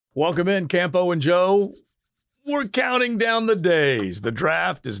Welcome in, Campo and Joe. We're counting down the days. The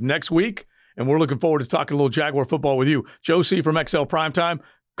draft is next week, and we're looking forward to talking a little Jaguar football with you. Joe C. from XL Primetime,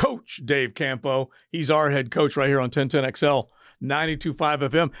 Coach Dave Campo. He's our head coach right here on 1010 XL, 92.5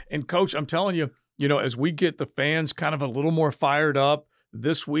 FM. And, Coach, I'm telling you, as we get the fans kind of a little more fired up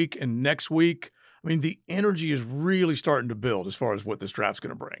this week and next week, I mean, the energy is really starting to build as far as what this draft's going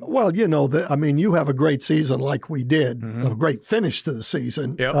to bring. Well, you have a great season like we did, a great finish to the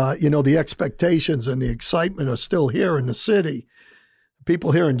season. Yep. The expectations and the excitement are still here in the city.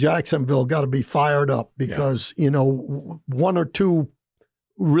 People here in Jacksonville got to be fired up because, one or two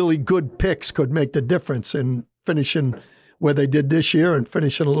really good picks could make the difference in finishing where they did this year and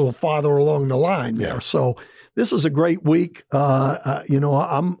finishing a little farther along the line there. So this is a great week. I'm getting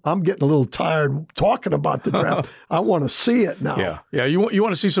a little tired talking about the draft. I want to see it now. Yeah. You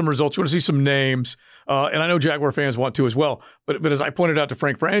want to see some results. You want to see some names. And I know Jaguar fans want to as well. But as I pointed out to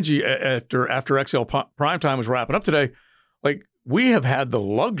Frank Frangie after XL Primetime was wrapping up today, like we have had the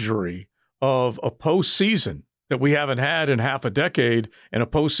luxury of a postseason that we haven't had in half a decade, and a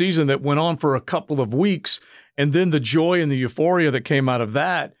postseason that went on for a couple of weeks, and then the joy and the euphoria that came out of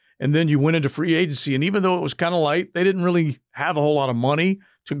that. And then you went into free agency, and even though it was kind of light, they didn't really have a whole lot of money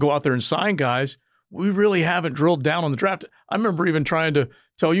to go out there and sign guys. We really haven't drilled down on the draft. I remember even trying to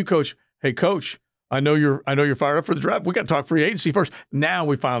tell you, Coach, hey, Coach, I know you're fired up for the draft. We got to talk free agency first. Now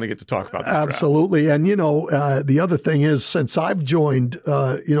we finally get to talk about this Absolutely. draft. And, the other thing is, since I've joined,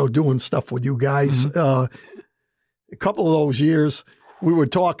 doing stuff with you guys, a couple of those years, we were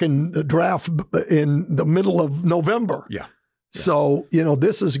talking the draft in the middle of November. Yeah. So,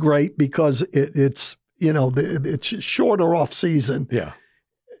 this is great because it's shorter off season. Yeah.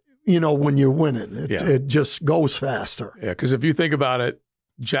 When you're winning, it just goes faster. Yeah. Because if you think about it,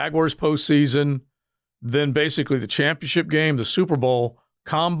 Jaguars postseason, then basically the championship game, the Super Bowl,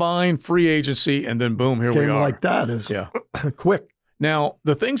 combine, free agency, and then boom, here we are. Like that is quick. Now,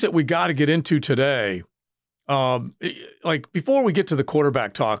 the things that we got to get into today, like before we get to the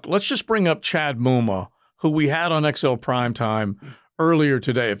quarterback talk, let's just bring up Chad Muma, who we had on XL Primetime earlier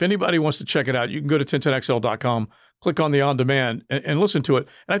today. If anybody wants to check it out, you can go to 1010XL.com, click on the on-demand, and listen to it.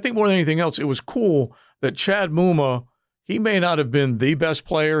 And I think more than anything else, it was cool that Chad Muma, he may not have been the best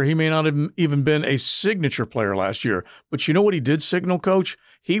player. He may not have even been a signature player last year. But you know what he did signal, Coach?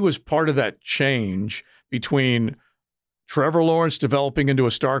 He was part of that change between Trevor Lawrence developing into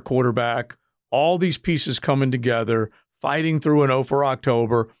a star quarterback, all these pieces coming together, fighting through an 0 for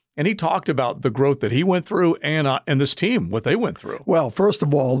October. And he talked about the growth that he went through and this team, what they went through. Well, first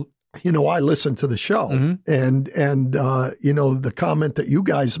of all, I listened to the show, and the comment that you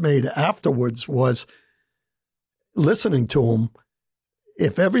guys made afterwards was, listening to him,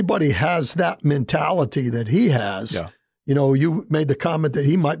 if everybody has that mentality that he has, you made the comment that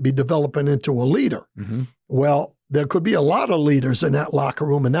he might be developing into a leader. Well, there could be a lot of leaders in that locker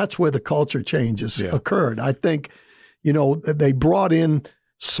room, and that's where the culture changes occurred. I think, they brought in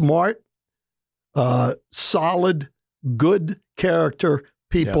smart, solid, good character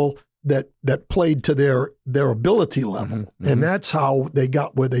people that played to their ability level. And that's how they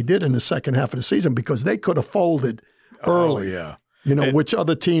got where they did in the second half of the season, because they could have folded early. Which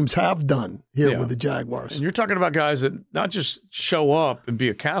other teams have done here with the Jaguars. And you're talking about guys that not just show up and be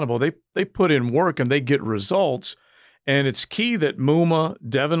accountable, they put in work and they get results. And it's key that Muma,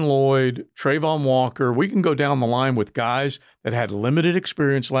 Devin Lloyd, Trayvon Walker, we can go down the line with guys that had limited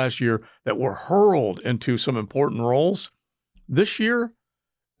experience last year that were hurled into some important roles. This year,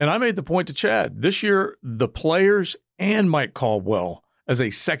 and I made the point to Chad, this year, the players and Mike Caldwell as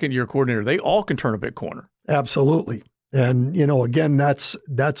a second-year coordinator, they all can turn a big corner. Absolutely. And, again, that's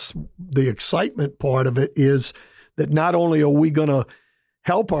the excitement part of it, is that not only are we going to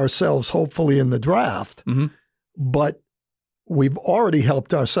help ourselves, hopefully, in the draft, but we've already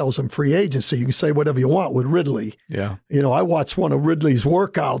helped ourselves in free agency. You can say whatever you want with Ridley. Yeah. I watched one of Ridley's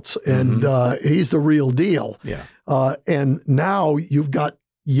workouts, and he's the real deal. Yeah. And now you've got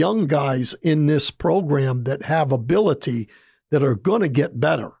young guys in this program that have ability that are going to get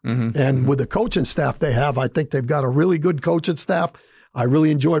better. And with the coaching staff they have, I think they've got a really good coaching staff. I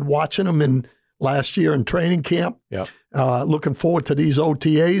really enjoyed watching them last year in training camp. Looking forward to these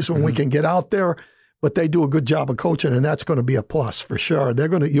OTAs when we can get out there. But they do a good job of coaching, and that's going to be a plus for sure. You're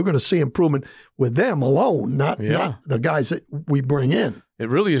going to see improvement with them alone, not the guys that we bring in. It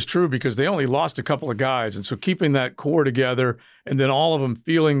really is true, because they only lost a couple of guys. And so keeping that core together, and then all of them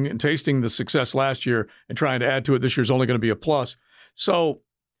feeling and tasting the success last year and trying to add to it this year is only going to be a plus. So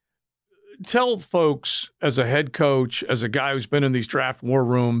tell folks, as a head coach, as a guy who's been in these draft war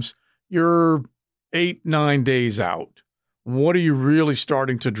rooms, you're 8-9 days out. what are you really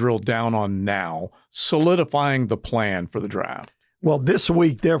starting to drill down on now, solidifying the plan for the draft? Well, this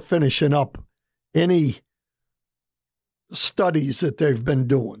week they're finishing up any studies that they've been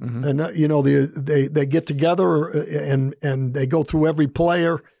doing. Mm-hmm. And, they get together and they go through every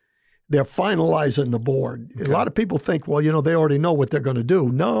player. They're finalizing the board. Okay. A lot of people think, well, they already know what they're going to do.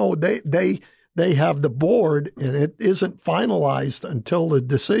 No, they have the board, and it isn't finalized until the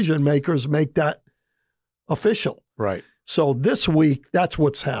decision makers make that official. Right. So this week, that's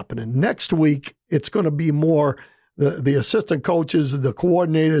what's happening. Next week, it's going to be more the assistant coaches, the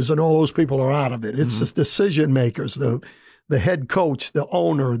coordinators, and all those people are out of it. It's the decision makers, the head coach, the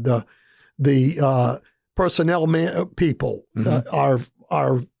owner, the personnel people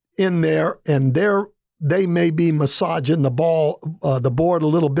are in there, and they may be massaging the board a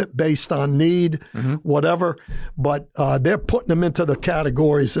little bit based on need, whatever, but they're putting them into the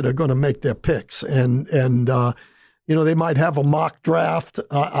categories that are going to make their picks. And they might have a mock draft.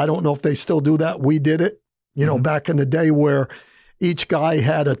 I don't know if they still do that. We did it, back in the day where each guy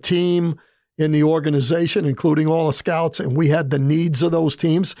had a team in the organization, including all the scouts, and we had the needs of those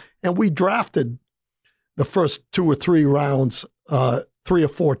teams, and we drafted the first 2 or 3 rounds 3 or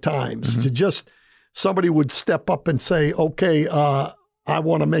 4 times. Somebody would step up and say, okay, I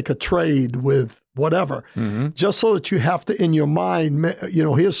want to make a trade with whatever, just so that you have to, in your mind,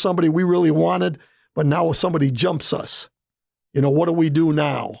 here's somebody we really wanted, but now somebody jumps us. What do we do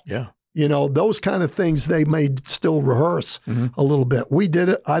now? Yeah. Those kind of things they may still rehearse a little bit. We did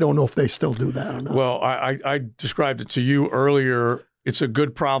it. I don't know if they still do that or not. Well, I described it to you earlier. It's a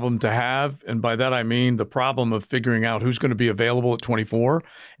good problem to have. And by that, I mean the problem of figuring out who's going to be available at 24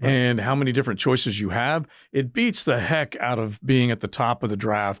 and how many different choices you have. It beats the heck out of being at the top of the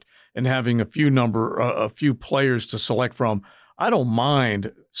draft and having a few players to select from. I don't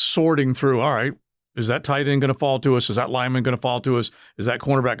mind sorting through, all right, is that tight end going to fall to us? Is that lineman going to fall to us? Is that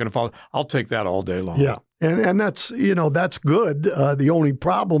cornerback going to fall? I'll take that all day long. Yeah. And that's, that's good. The only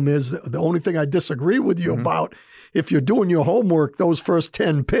problem is the only thing I disagree with you about, if you're doing your homework, those first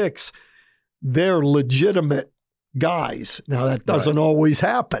 10 picks, they're legitimate guys. Now, that doesn't always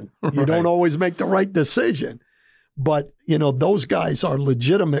happen. You don't always make the right decision. But, those guys are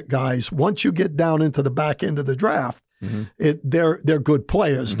legitimate guys. Once you get down into the back end of the draft, they're good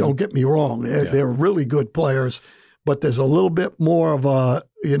players. Don't get me wrong. They're really good players. But there's a little bit more of a,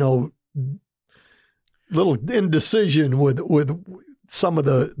 little indecision with some of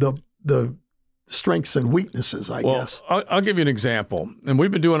the strengths and weaknesses, I guess. I'll give you an example. And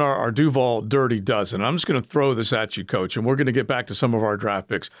we've been doing our Duval Dirty Dozen. I'm just going to throw this at you, Coach, and we're going to get back to some of our draft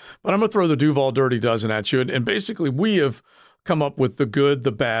picks. But I'm going to throw the Duval Dirty Dozen at you. And basically, we have come up with the good,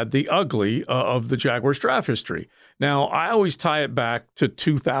 the bad, the ugly of the Jaguars draft history. Now, I always tie it back to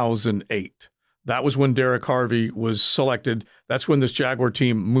 2008. That was when Derek Harvey was selected. That's when this Jaguar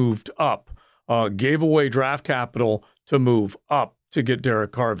team moved up, gave away draft capital to move up to get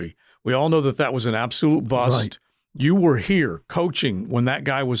Derek Harvey. We all know that was an absolute bust. Right. You were here coaching when that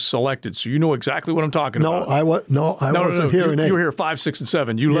guy was selected, so you know exactly what I'm talking about. I wasn't here in 8. You were here 5, 6, and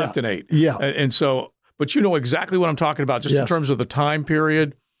 7. You left in 8. Yeah. And so, but you know exactly what I'm talking about, just in terms of the time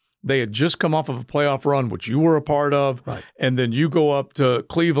period. They had just come off of a playoff run, which you were a part of, and then you go up to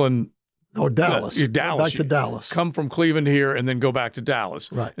Cleveland. Oh, Dallas. Dallas. Back to Dallas. Come from Cleveland here and then go back to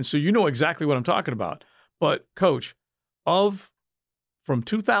Dallas. Right. And so you know exactly what I'm talking about. But, Coach, from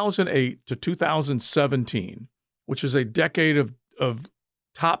 2008 to 2017, which is a decade of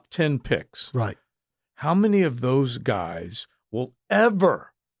top 10 picks, right? How many of those guys will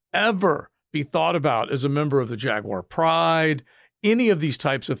ever be thought about as a member of the Jaguar Pride? Any of these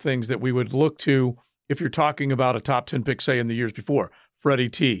types of things that we would look to if you're talking about a top 10 pick, say, in the years before, Freddie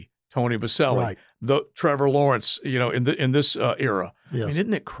T., Tony Baselli, Trevor Lawrence, in this era. Yes. I mean,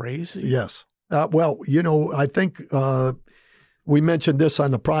 isn't it crazy? Yes. I think we mentioned this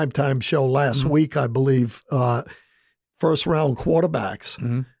on the primetime show last week, I believe. First round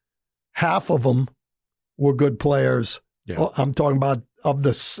quarterbacks, half of them were good players. Yeah. I'm talking about of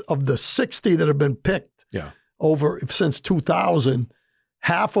the 60 that have been picked over since 2000.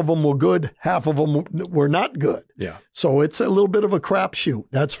 Half of them were good, half of them were not good. Yeah. So it's a little bit of a crapshoot,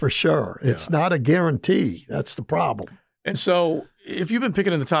 that's for sure. It's not a guarantee. That's the problem. And so if you've been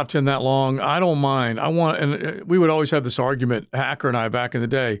picking in the top 10 that long, I don't mind. And we would always have this argument, Hacker and I, back in the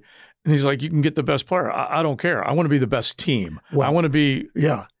day. And he's like, you can get the best player. I don't care. I want to be the best team. Well, I want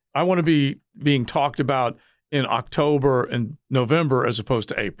to be being talked about in October and November as opposed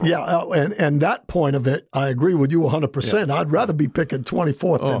to April. Yeah, and that point of it, I agree with you 100%. Yeah. I'd rather be picking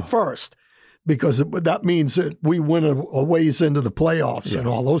 24th than first. because that means that we win a ways into the playoffs and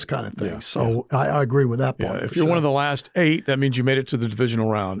all those kind of things. Yeah. So I agree with that point. If you're one of the last 8, that means you made it to the divisional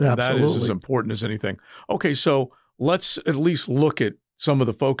round. And Absolutely. that is as important as anything. Okay, so let's at least look at some of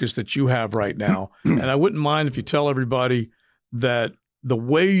the focus that you have right now. And I wouldn't mind if you tell everybody that the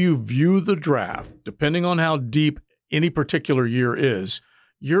way you view the draft, depending on how deep any particular year is,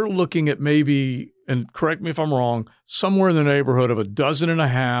 you're looking at maybe, and correct me if I'm wrong, somewhere in the neighborhood of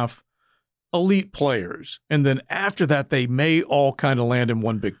 12 elite players. And then after that, they may all kind of land in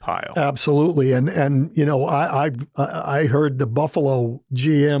one big pile. Absolutely. And you know, I heard the Buffalo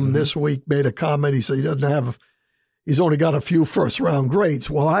GM this week made a comment. He said he's only got a few first round grades.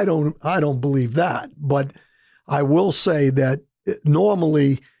 Well, I don't believe that. But I will say that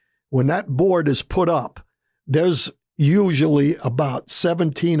normally when that board is put up, there's usually about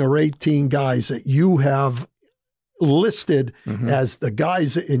 17 or 18 guys that you have listed as the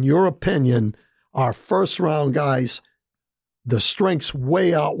guys, in your opinion, are first round guys. The strengths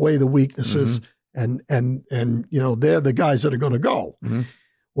way outweigh the weaknesses, and you know, they're the guys that are going to go.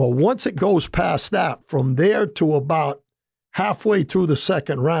 Well, once it goes past that, from there to about halfway through the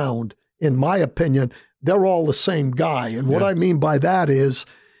second round, in my opinion, they're all the same guy. And what I mean by that is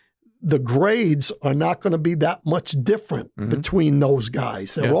the grades are not going to be that much different between those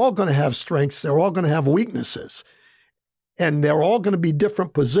guys. They're all going to have strengths. They're all going to have weaknesses. And they're all going to be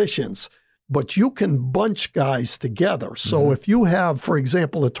different positions. But you can bunch guys together. So if you have, for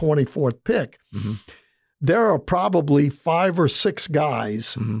example, a 24th pick, there are probably 5 or 6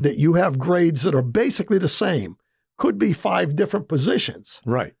 guys that you have grades that are basically the same. Could be 5 different positions.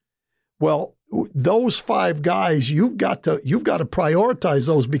 Right. Well, those 5 guys, you've got to prioritize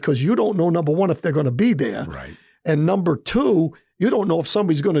those, because you don't know, number one, if they're going to be there. Right. And number 2, you don't know if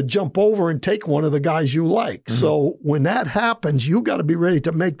somebody's going to jump over and take one of the guys you like. So when that happens, you got to be ready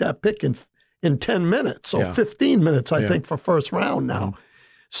to make that pick in 10 minutes or 15 minutes, I think, for first round now.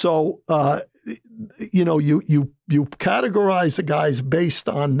 So, you know, you categorize the guys based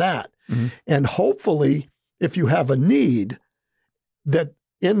on that. And hopefully, if you have a need, that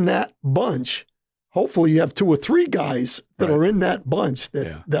in that bunch, hopefully you have 2 or 3 guys that are in that bunch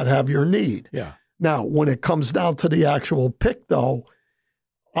that have your need. Yeah. Now, when it comes down to the actual pick, though,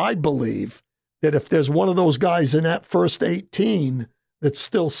 I believe that if there's one of those guys in that first 18 that's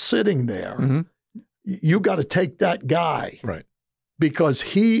still sitting there, you got to take that guy. Right. Because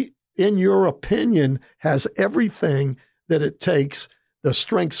he, in your opinion, has everything that it takes. The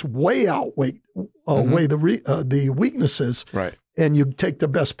strengths way outweigh the weaknesses. Right. And you take the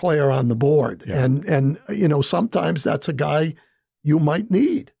best player on the board. Yeah. And you know, sometimes that's a guy you might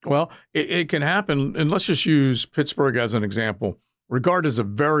need. Well, it can happen. And let's just use Pittsburgh as an example. Regarded as a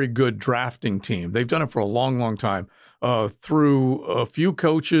very good drafting team. They've done it for a long, long time. Through a few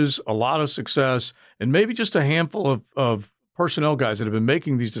coaches, a lot of success, and maybe just a handful of personnel guys that have been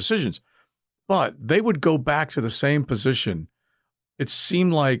making these decisions. But they would go back to the same position. It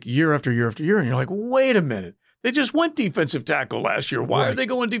seemed like year after year after year. And you're like, wait a minute. They just went defensive tackle last year. Why are they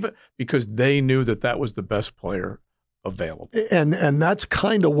going defense? Because they knew that was the best player available. And that's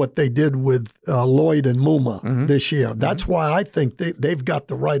kind of what they did with Lloyd and Muma this year. That's why I think they've got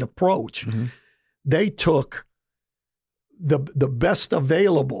the right approach. They took the best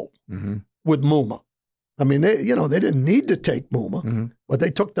available with Muma. I mean, they didn't need to take Muma, but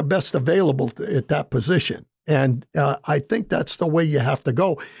they took the best available at that position. And I think that's the way you have to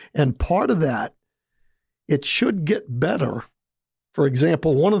go. And part of that, it should get better. For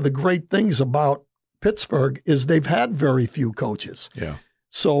example, one of the great things about Pittsburgh is they've had very few coaches. Yeah.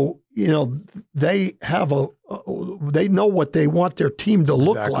 So, you know, they have they know what they want their team to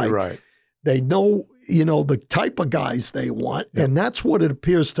look like. Right. They know, you know, the type of guys they want. Yeah. And that's what it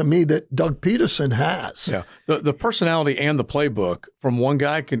appears to me that Doug Peterson has. Yeah. The personality and the playbook from one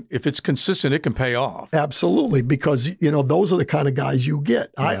guy if it's consistent, it can pay off. Absolutely. Because, you know, those are the kind of guys you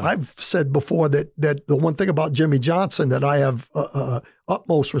get. Yeah. I've said before that the one thing about Jimmy Johnson that I have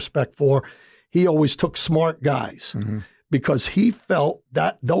utmost respect for, he always took smart guys because he felt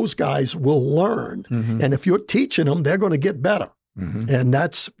that those guys will learn. And if you're teaching them, they're going to get better. And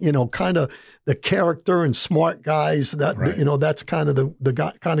that's, you know, kind of the character and smart guys that, you know, that's kind of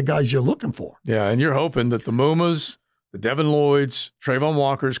the kind of guys you're looking for. Yeah. And you're hoping that the Mumas, the Devin Lloyds, Trayvon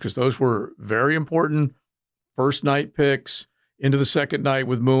Walkers, because those were very important first night picks into the second night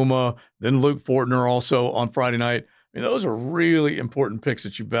with Muma, then Luke Fortner also on Friday night. I mean, those are really important picks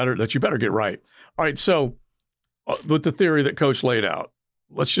that you better get right. All right, so with the theory that Coach laid out,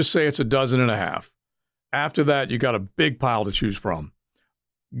 let's just say it's 12. After that, you got a big pile to choose from.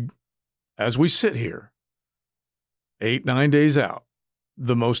 As we sit here, 8-9 days out,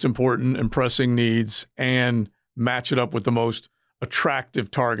 the most important and pressing needs and match it up with the most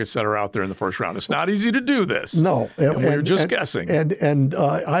attractive targets that are out there in the first round. It's not easy to do this. No. And we're just guessing. And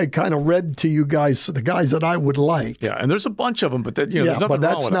I kind of read to you guys the guys that I would like. Yeah, and there's a bunch of them, but there's nothing but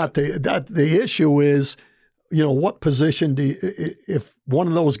that's wrong with not the issue is, what position if one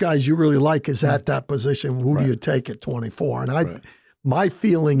of those guys you really like is at that position, who do you take at 24? And my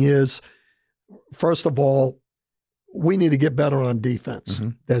feeling is, first of all, we need to get better on defense. Mm-hmm.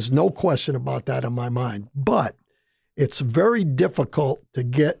 There's no question about that in my mind. But it's very difficult to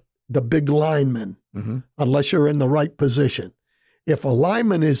get the big lineman unless you're in the right position. If a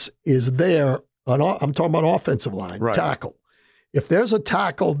lineman is there, I'm talking about offensive line, tackle. If there's a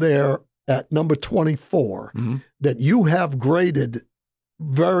tackle there at number 24 that you have graded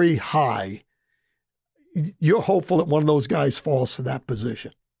very high, you're hopeful that one of those guys falls to that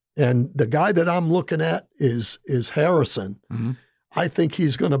position. And the guy that I'm looking at is Harrison. Mm-hmm. I think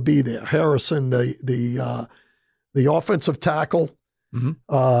he's going to be there. Harrison, the offensive tackle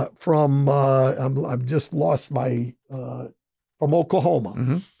from I've just lost my from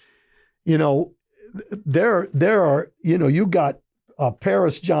Oklahoma. Mm-hmm. There are you got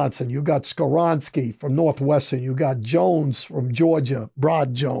Paris Johnson, you got Skoronski from Northwestern, you got Jones from Georgia,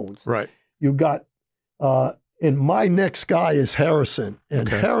 Brod Jones. Right. You got and my next guy is Harrison, and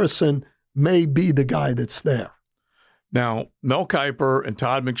Harrison may be the guy that's there. Now, Mel Kiper and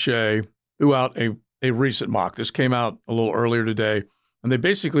Todd McShay threw out a recent mock. This came out a little earlier today, and they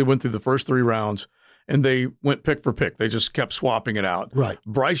basically went through the first 3 rounds, and they went pick for pick. They just kept swapping it out. Right.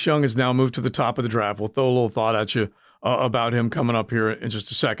 Bryce Young has now moved to the top of the draft. We'll throw a little thought at you about him coming up here in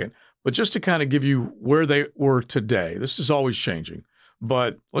just a second. But just to kind of give you where they were today, this is always changing.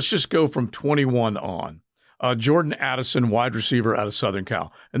 But let's just go from 21 on. Jordan Addison, wide receiver out of Southern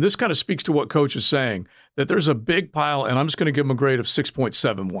Cal. And this kind of speaks to what Coach is saying, that there's a big pile, and I'm just going to give him a grade of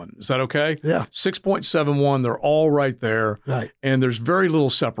 6.71. Is that okay? Yeah. 6.71. They're all right there. Right. And there's very little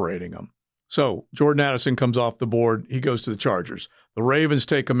separating them. So Jordan Addison comes off the board. He goes to the Chargers. The Ravens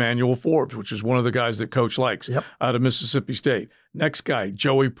take Emmanuel Forbes, which is one of the guys that Coach likes out of Mississippi State. Next guy,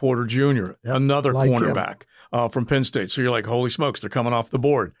 Joey Porter Jr., another cornerback from Penn State. So you're like, holy smokes, they're coming off the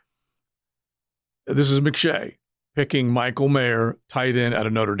board. This is McShay picking Michael Mayer, tight end out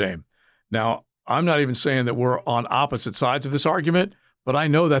of Notre Dame. Now, I'm not even saying that we're on opposite sides of this argument, but I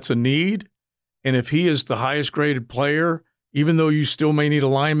know that's a need. And if he is the highest graded player, even though you still may need a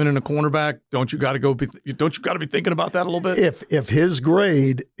lineman and a cornerback, don't you got to be thinking about that a little bit? If his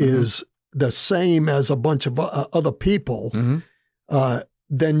grade is the same as a bunch of other people,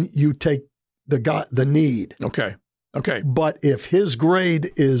 then you take the need. Okay. But if his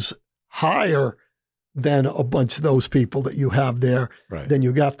grade is higher than a bunch of those people that you have there, then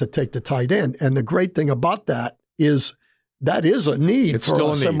you have to take the tight end. And the great thing about that is a need for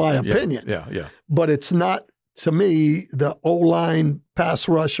us, in my opinion. Yeah. But it's not, to me, the O-line, pass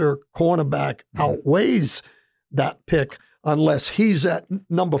rusher, cornerback outweighs that pick unless he's at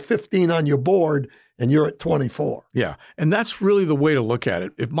number 15 on your board and you're at 24. Yeah, and that's really the way to look at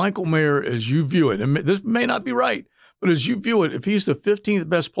it. If Michael Mayer, as you view it, and this may not be right, but as you view it, if he's the 15th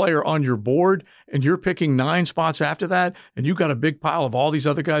best player on your board and you're picking 9 spots after that, and you've got a big pile of all these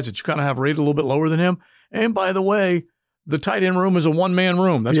other guys that you kind of have rated a little bit lower than him, and by the way, the tight end room is a one-man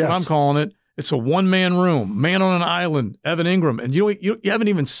room. That's what I'm calling it. It's a one-man room, man on an island, Evan Ingram, and you haven't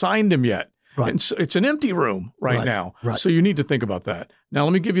even signed him yet. Right. And so it's an empty room right now. Right. So you need to think about that. Now,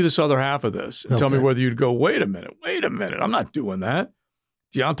 let me give you this other half of this and tell me whether you'd go, wait a minute. I'm not doing that.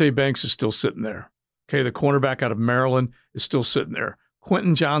 Deonte Banks is still sitting there. Okay, the cornerback out of Maryland is still sitting there.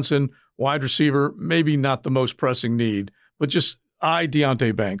 Quentin Johnson, wide receiver, maybe not the most pressing need, but just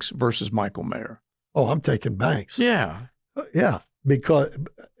Deonte Banks versus Michael Mayer. Oh, I'm taking Banks. Yeah. Yeah, because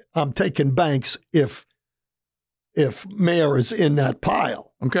I'm taking Banks if Mayer is in that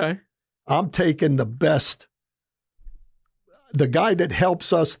pile. Okay. I'm taking the best, the guy that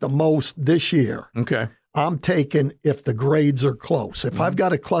helps us the most this year. Okay. I'm taking if the grades are close. If I've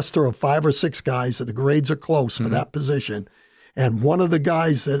got a cluster of 5 or 6 guys that the grades are close for that position, and one of the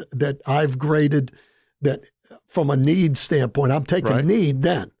guys that I've graded that from a need standpoint, I'm taking need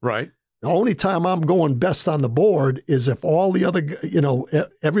then. Right. The only time I'm going best on the board is if all the other,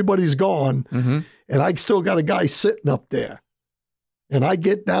 everybody's gone, and I still got a guy sitting up there. And I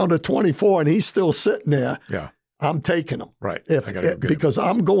get down to 24 and he's still sitting there. Yeah. I'm taking him. Right. Because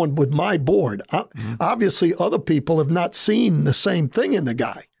I'm going with my board. Obviously, other people have not seen the same thing in the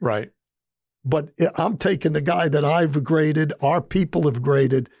guy. Right. But I'm taking the guy that I've graded, our people have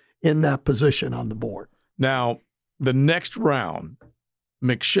graded in that position on the board. Now, the next round,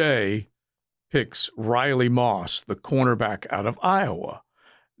 McShay picks Riley Moss, the cornerback out of Iowa.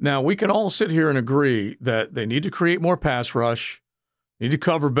 Now, we can all sit here and agree that they need to create more pass rush, need to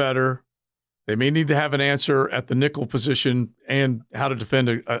cover better. They may need to have an answer at the nickel position and how to defend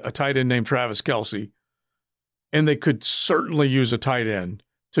a tight end named Travis Kelce. And they could certainly use a tight end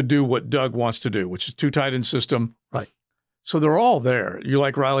to do what Doug wants to do, which is 2 tight end system. Right. So they're all there. You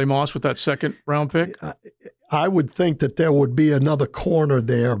like Riley Moss with that second round pick? I would think that there would be another corner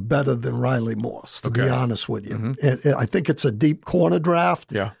there better than Riley Moss, to be honest with you. Mm-hmm. And I think it's a deep corner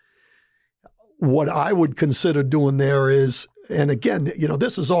draft. Yeah. What I would consider doing there is, and again,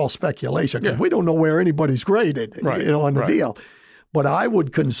 this is all speculation because we don't know where anybody's graded, on the deal. But I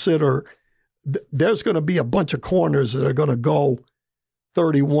would consider there's going to be a bunch of corners that are going to go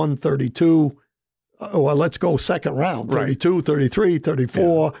 31, 32. Well, let's go second round, 32, 33,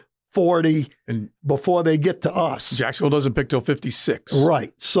 34, 40 and before they get to us. Jacksonville doesn't pick till 56.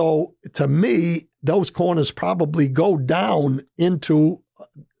 Right. So to me, those corners probably go down into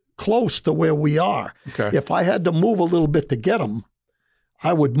close to where we are. Okay. If I had to move a little bit to get them,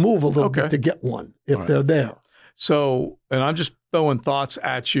 I would move a little bit to get one if they're there. So, and I'm just throwing thoughts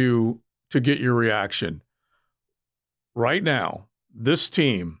at you to get your reaction. Right now, this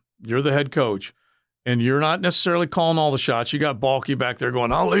team, you're the head coach, and you're not necessarily calling all the shots. You got Balky back there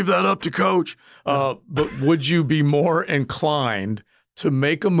going, I'll leave that up to coach. But would you be more inclined to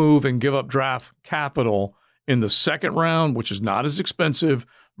make a move and give up draft capital in the second round, which is not as expensive,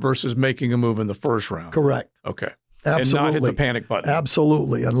 versus making a move in the first round? Correct. Okay. Absolutely. And not hit the panic button.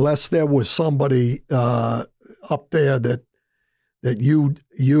 Absolutely. Unless there was somebody up there that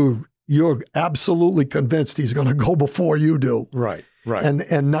you're absolutely convinced he's going to go before you do. Right. Right.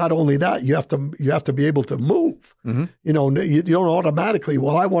 And not only that, you have to be able to move. Mm-hmm. You don't automatically,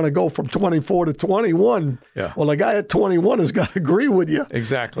 well, I want to go from 24 to 21. Yeah. Well, the guy at 21 has got to agree with you.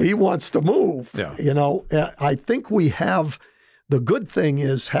 Exactly. He wants to move. Yeah. I think we have, the good thing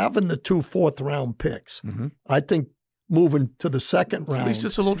is having the 2 fourth-round picks. Mm-hmm. I think moving to the second round at least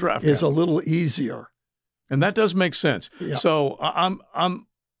it's a little draft is a little easier. And that does make sense. Yeah. So I'm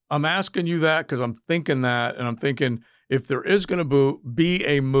asking you that because I'm thinking that, and I'm thinking if there is going to be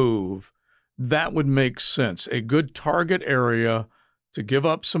a move, that would make sense. A good target area to give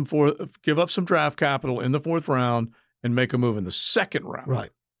up some draft capital in the 4th round and make a move in the 2nd round.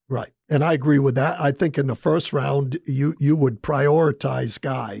 Right. And I agree with that. I think in the 1st round, you would prioritize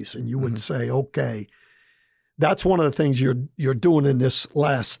guys and you would say, okay, that's one of the things you're doing in this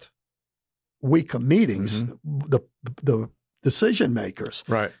last week of meetings, the decision makers.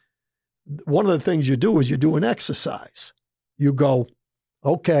 Right. One of the things you do is you do an exercise. You go,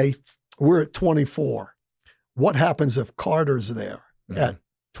 okay, we're at 24. What happens if Carter's there at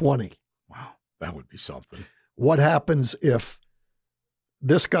 20? Wow, that would be something. What happens if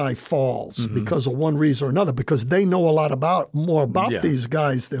this guy falls because of one reason or another? Because they know a lot more about these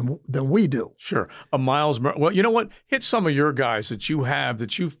guys than we do. Sure. Well, you know what? Hit some of your guys that you have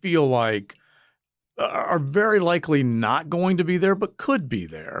that you feel like are very likely not going to be there, but could be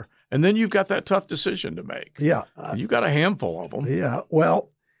there. And then you've got that tough decision to make. Yeah. You've got a handful of them. Yeah. Well,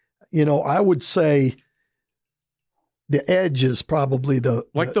 I would say the edge is probably the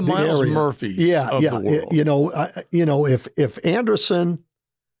Miles area. Murphys of the world. If Anderson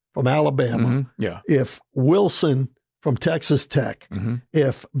from Alabama, if Wilson from Texas Tech,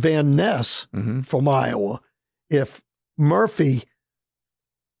 if Van Ness from Iowa, if Murphy,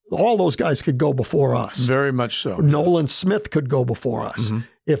 all those guys could go before us. Very much so. Nolan Smith could go before us.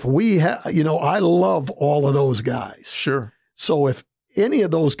 If we have, I love all of those guys. Sure. So if any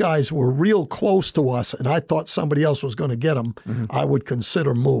of those guys were real close to us and I thought somebody else was going to get them, I would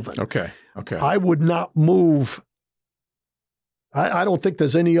consider moving. Okay. I would not move. I don't think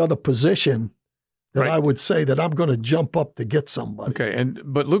there's any other position that I would say that I'm going to jump up to get somebody. Okay,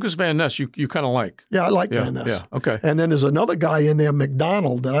 but Lucas Van Ness, you kind of like. Yeah, I like Van Ness. Yeah, okay. And then there's another guy in there,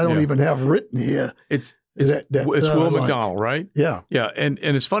 McDonald, that I don't even have written here. It's Will McDonald, right? Yeah. Yeah, and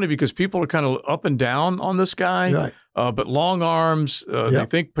it's funny because people are kind of up and down on this guy, right. But long arms, they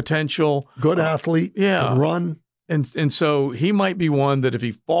think potential. Good athlete, can run. And so he might be one that if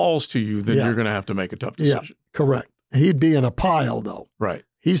he falls to you, then you're going to have to make a tough decision. Yeah, correct. He'd be in a pile, though. Right.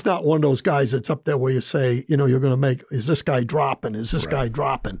 He's not one of those guys that's up there where you say, you're going to make, is this guy dropping? Is this guy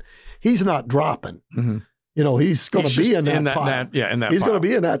dropping? He's not dropping. He's going to be in that pile. He's going to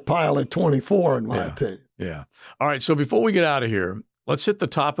be in that pile at 24, in my opinion. Yeah. All right. So before we get out of here, let's hit the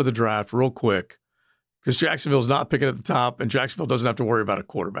top of the draft real quick because Jacksonville's not picking at the top and Jacksonville doesn't have to worry about a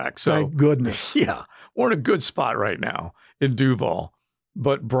quarterback. So, thank goodness. Yeah. We're in a good spot right now in Duval.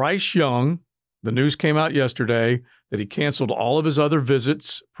 But Bryce Young, the news came out yesterday that he canceled all of his other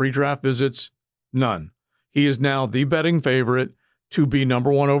visits, pre-draft visits, None. He is now the betting favorite to be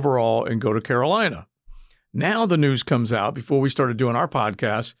number 1 overall and go to Carolina. Now the news comes out before we started doing our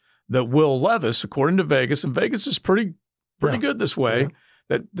podcast that Will Levis, according to Vegas, and Vegas is pretty good this way,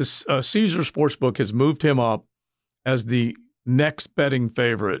 that this Caesar Sportsbook has moved him up as the next betting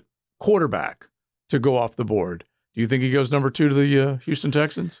favorite quarterback to go off the board. Do you think he goes number 2 to the Houston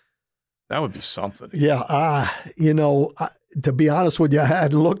Texans? That would be something. Yeah. To be honest with you, I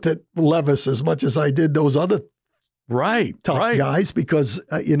hadn't looked at Levis as much as I did those other top guys because,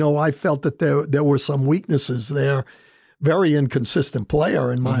 I felt that there were some weaknesses there. Very inconsistent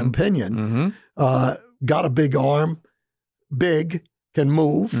player, in my opinion. Got a big arm, can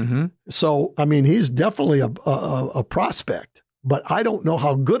move. So, he's definitely a prospect, but I don't know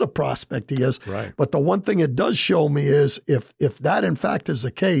how good a prospect he is. Right. But the one thing it does show me is if that in fact is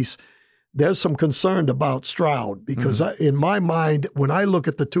the case, there's some concern about Stroud because in my mind, when I look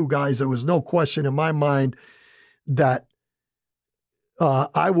at the two guys, there was no question in my mind that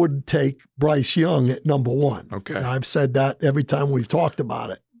I would take Bryce Young at number 1. Okay. And I've said that every time we've talked about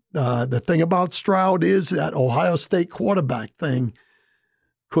it. The thing about Stroud is that Ohio State quarterback thing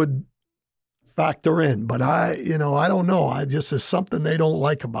could factor in, but I don't know. There's something they don't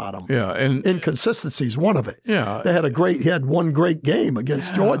like about him. Yeah, and inconsistency is one of it. Yeah, he had one great game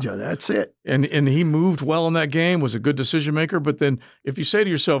against Georgia. That's it. And he moved well in that game. Was a good decision maker. But then, if you say to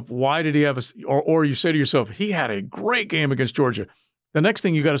yourself, why did he have or you say to yourself, he had a great game against Georgia. The next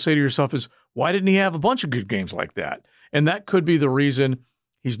thing you got to say to yourself is, why didn't he have a bunch of good games like that? And that could be the reason.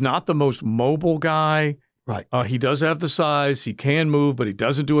 He's not the most mobile guy. Right. He does have the size. He can move, but he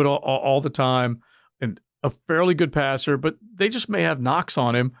doesn't do it all the time. And a fairly good passer, but they just may have knocks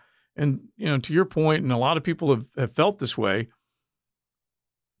on him. And, to your point, and a lot of people have felt this way,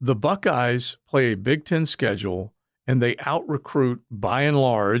 the Buckeyes play a Big Ten schedule, and they out-recruit, by and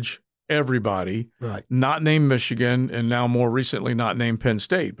large, everybody, right? Not named Michigan, and now more recently not named Penn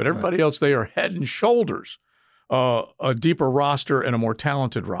State. But everybody else, they are head and shoulders a deeper roster and a more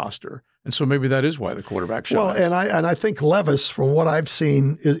talented roster. And so maybe that is why the quarterback shines. Well, and I think Levis, from what I've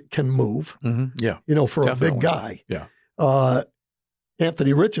seen, can move. Yeah. For definitely. A big guy. Yeah.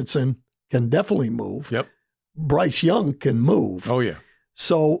 Anthony Richardson can definitely move. Yep. Bryce Young can move. Oh, yeah.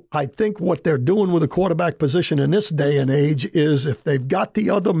 So I think what they're doing with the quarterback position in this day and age is if they've got the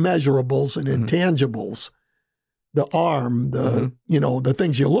other measurables and intangibles, the arm, the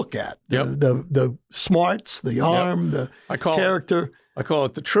things you look at, the smarts, the arm, the character. I call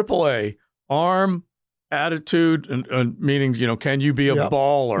it the AAA, arm, attitude, and meaning, can you be a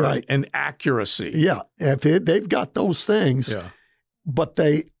baller, and accuracy. Yeah. If they've got those things, but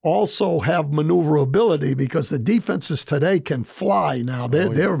they also have maneuverability because the defenses today can fly now.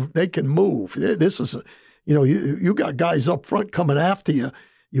 They can move. This is, you got guys up front coming after you.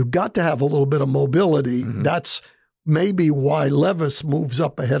 You've got to have a little bit of mobility. That's maybe why Levis moves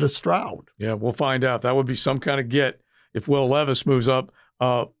up ahead of Stroud. Yeah, we'll find out. That would be some kind of get if Will Levis moves up.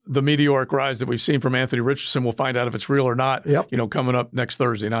 The meteoric rise that we've seen from Anthony Richardson, we'll find out if it's real or not, coming up next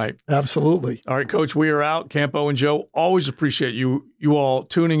Thursday night. Absolutely. All right, Coach, we are out. Campo and Joe, always appreciate you all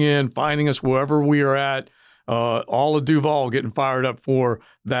tuning in, finding us wherever we are at. All of Duval getting fired up for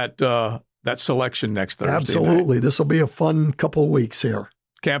that selection next Thursday Absolutely. night. This will be a fun couple of weeks here.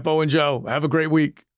 Campo and Joe, have a great week.